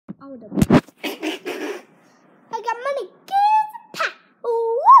all the books. I got money.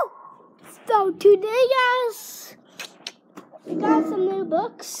 Woo! So today, guys, we got some new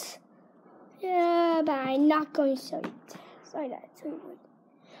books. Yeah, but I'm not going to show you. Sorry, that's too much.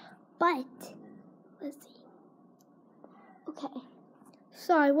 But let's see. Okay.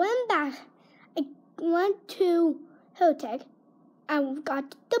 So I went back. I went to Hilltech. I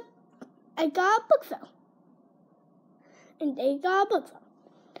got a book fair. And they got a book fair.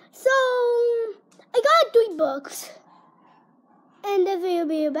 So I got 3 books. And this will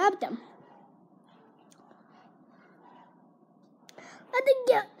be about them. Let's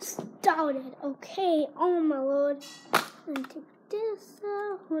get started. Okay, oh my lord. Let me take this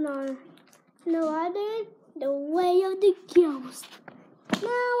out. Hold on. No, I did the way of the ghost. Now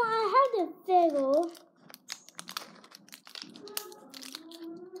I have the figure.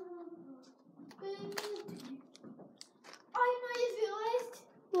 I know you realized.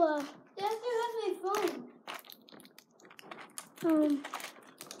 What? That's because my phone.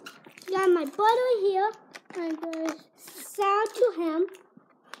 Got my brother here. I just sound to him.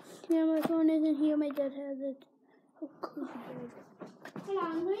 Yeah, my phone isn't here. My dad has it. Oh, cool. Hold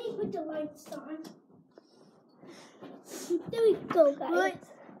on, let me put the lights on. There we go, guys. Right.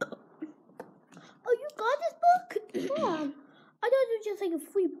 Oh, you got this book? Yeah. I thought it was just like a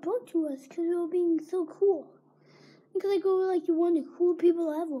free book to us because we were being so cool. Because like we were like one of the cool people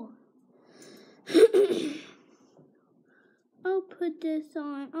ever. I'll put this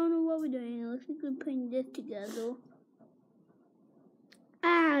on. I don't know what we're doing. It looks like we're putting this together.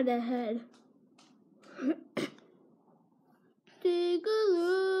 The head. Take a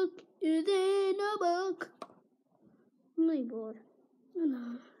look. It's in a book. I'm really bored.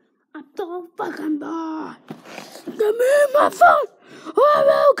 No. I'm so fucking bored. Give me my phone or I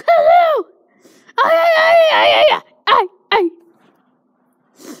will kill you.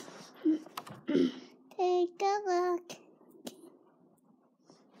 Take a look.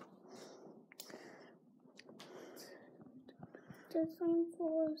 Just some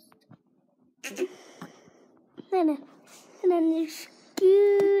first. And then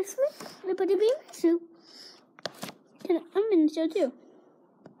excuse me. Let me put it in my shoe. I'm in the show too.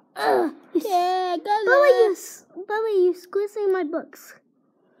 Yeah, Bubba, you squeezing my books.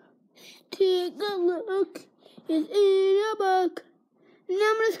 Take a look. It's in a book. Now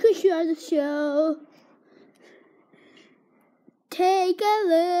I'm gonna squish you out of the show. Take a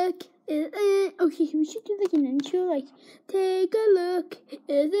look. Okay, we should do like an intro, like, take a look,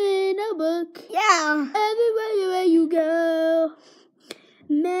 it's in a book. Yeah. Everywhere you go.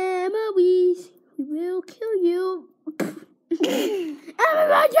 Memories will kill you.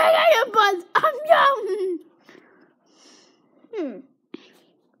 Everybody check out your butts. I'm young.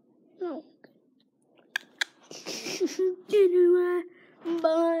 No.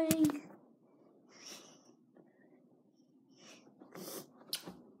 Bye.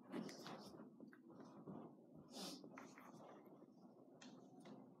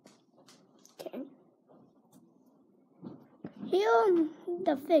 Okay. Here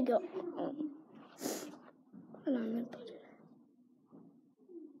the figure. Hold on, let me put it.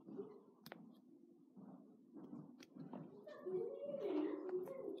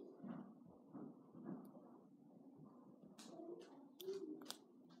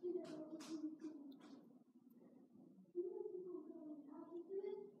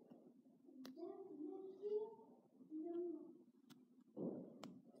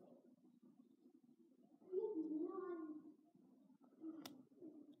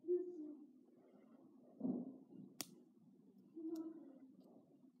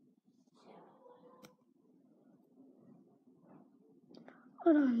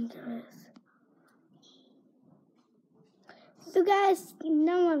 Hold on, guys. So, guys,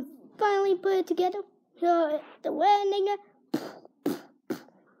 now I finally put it together. Here, the wedding.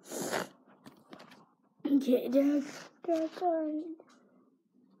 Okay, that's on.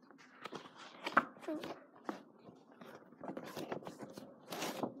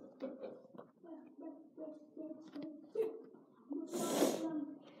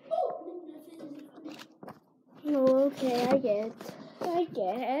 Oh, okay, I get it.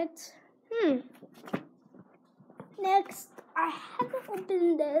 Next, I haven't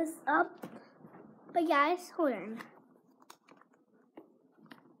opened this up, but guys, hold on.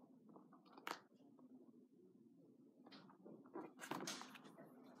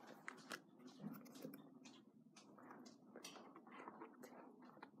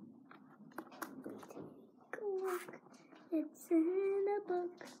 It's in a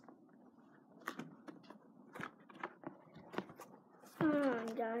book. Hold on,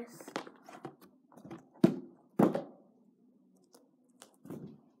 guys.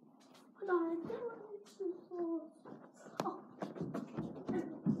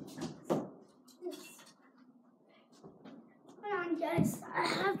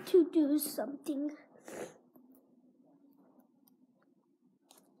 to do something.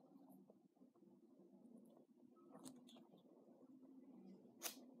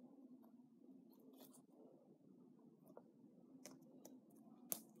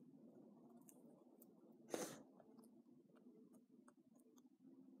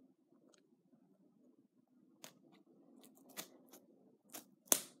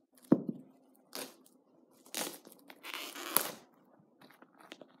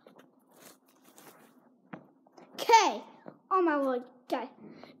 Okay, oh my lord, guys,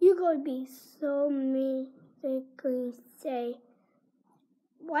 you're gonna be so basically say,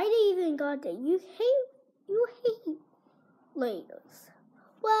 why do you even got that? You hate Legos.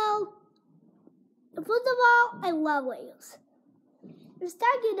 Well, first of all, I love Legos.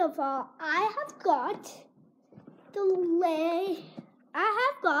 Second of all, I have got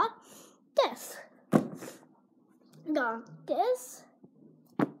this. Got this.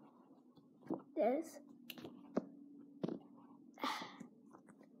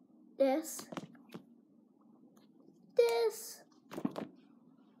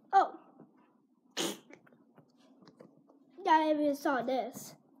 Oh, I even saw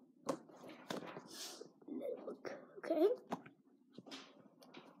this. Okay.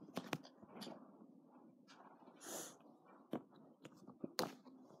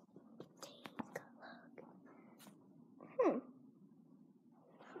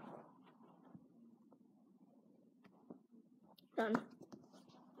 Done.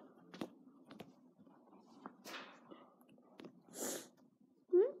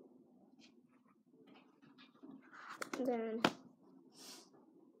 Then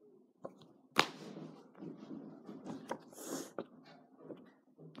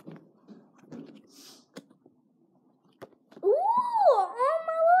ooh, oh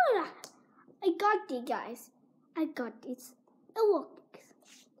my lord! I got these, guys. I got these. Oh look,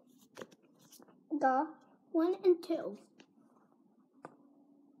 the 1 and 2.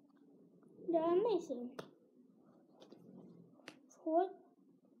 They're amazing. So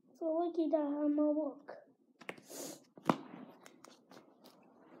look at how my work.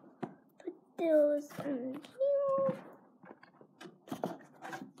 Put those in here.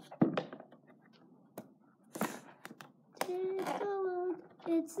 Take a look.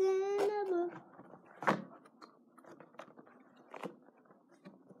 It's in a book.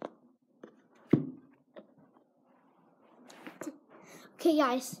 Okay,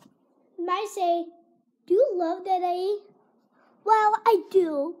 guys. Might say, do you love that I eat? Well, I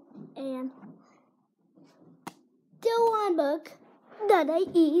do. And the one book that I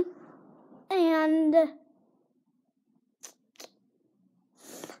eat. And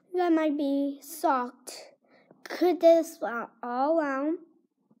that might be socked. Could this all around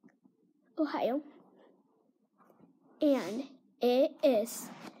Ohio. And it is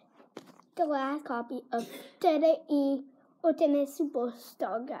the last copy of Daddy E Ultimate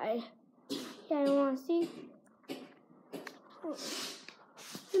Superstar Guide. Yeah, I want to see.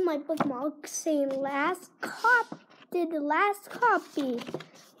 My bookmark saying last copy. Did the last copy.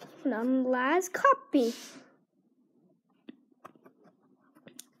 Last copy.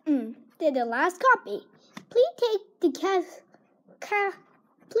 Did the last copy. Please take the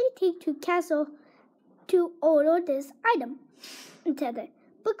please take to castle to order this item. Instead,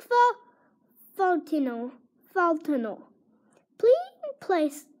 book for Faltino. Please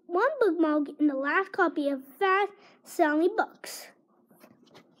place one bookmark in the last copy of Fast Selling Books.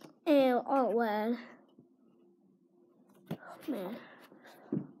 And oh well, oh, man.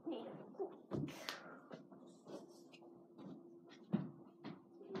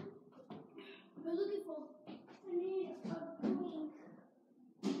 We're looking for. I need a drink.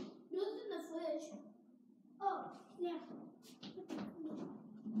 Look in the fridge. Oh yeah.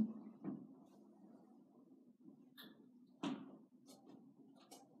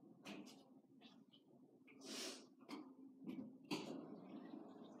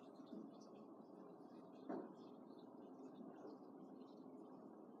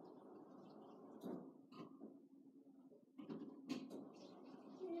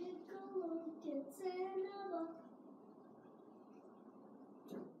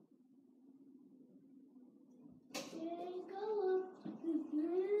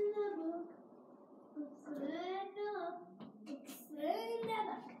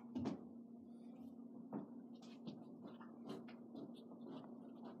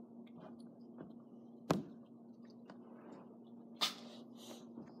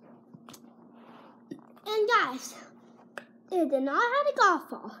 And guys, it did not have a golf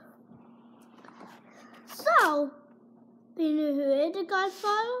ball. So, do you know who is the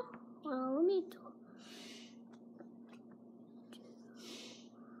Godfather? Well, let me talk.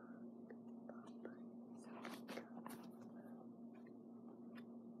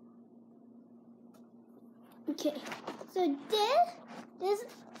 Okay, so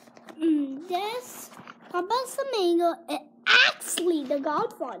this Papa Flamingo is actually the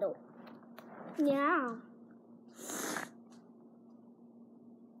Godfather. Yeah.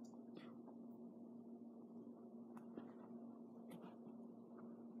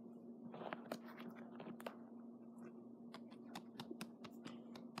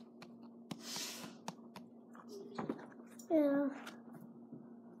 Yeah.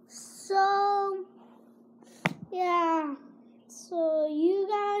 So, yeah. So you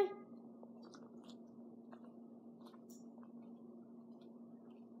guys.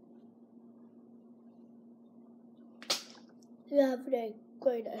 You have a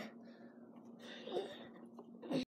great day.